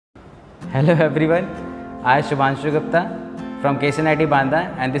Hello everyone, I am Shubhanshu Gupta from KCNIT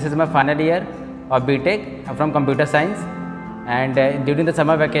Banda, and this is my final year of BTech from Computer Science. And during the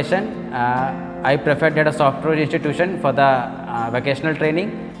summer vacation, I preferred at a Softpro institution for the vocational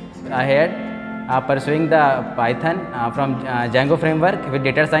training. I had pursuing the Python from Django framework with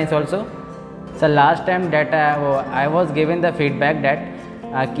data science also. So last time that I was given the feedback that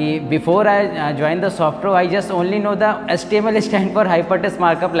before I joined the Softpro, I just only know the HTML stand for hypertext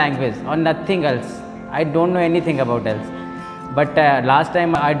markup language or nothing else. I don't know anything about else. But last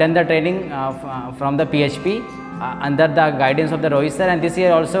time I done the training from the PHP under the guidance of the Rohit sir, and this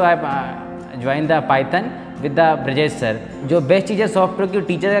year also I joined the Python with the Brajesh sir. जो best चीज़ है software की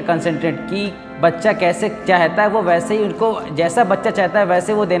teacher का concentrate कि बच्चा कैसे चाहता है वो वैसे ही उनको जैसा बच्चा चाहता है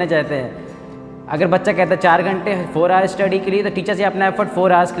वैसे वो देना चाहते हैं। अगर बच्चा कहता है 4 घंटे 4 आवर्स स्टडी के लिए तो टीचर से अपना एफर्ट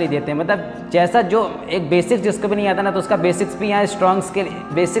 4 आवर्स के लिए देते हैं। मतलब जैसा जो एक बेसिक्स जिसको भी नहीं आता ना तो उसका बेसिक्स भी यहाँ स्ट्रॉन्ग स्किल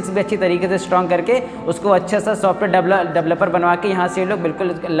बेसिक्स भी अच्छी तरीके से स्ट्रॉन्ग करके उसको अच्छा सा सॉफ्टवेयर डेवलपर बनवा के यहाँ से लोग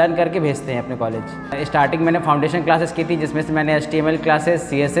बिल्कुल लर्न करके भेजते हैं अपने कॉलेज। स्टार्टिंग मैंने फाउंडेशन क्लासेस की थी जिसमें से मैंने HTML classes,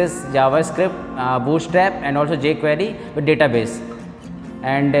 CSS, JavaScript, bootstrap and also jQuery with database.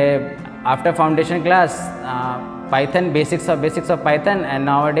 And after foundation class Python, basics of Python, and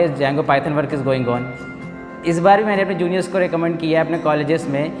nowadays Django Python work is going on. इस बार भी मैंने अपने जूनियर्स को रिकमेंड किया है अपने कॉलेजेस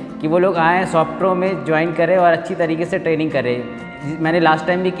में कि वो लोग आएँ सॉफ्टप्रो में ज्वाइन करें और अच्छी तरीके से ट्रेनिंग करें। मैंने लास्ट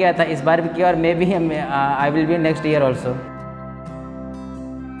टाइम भी किया था, इस बार भी किया और may B I will be next year also.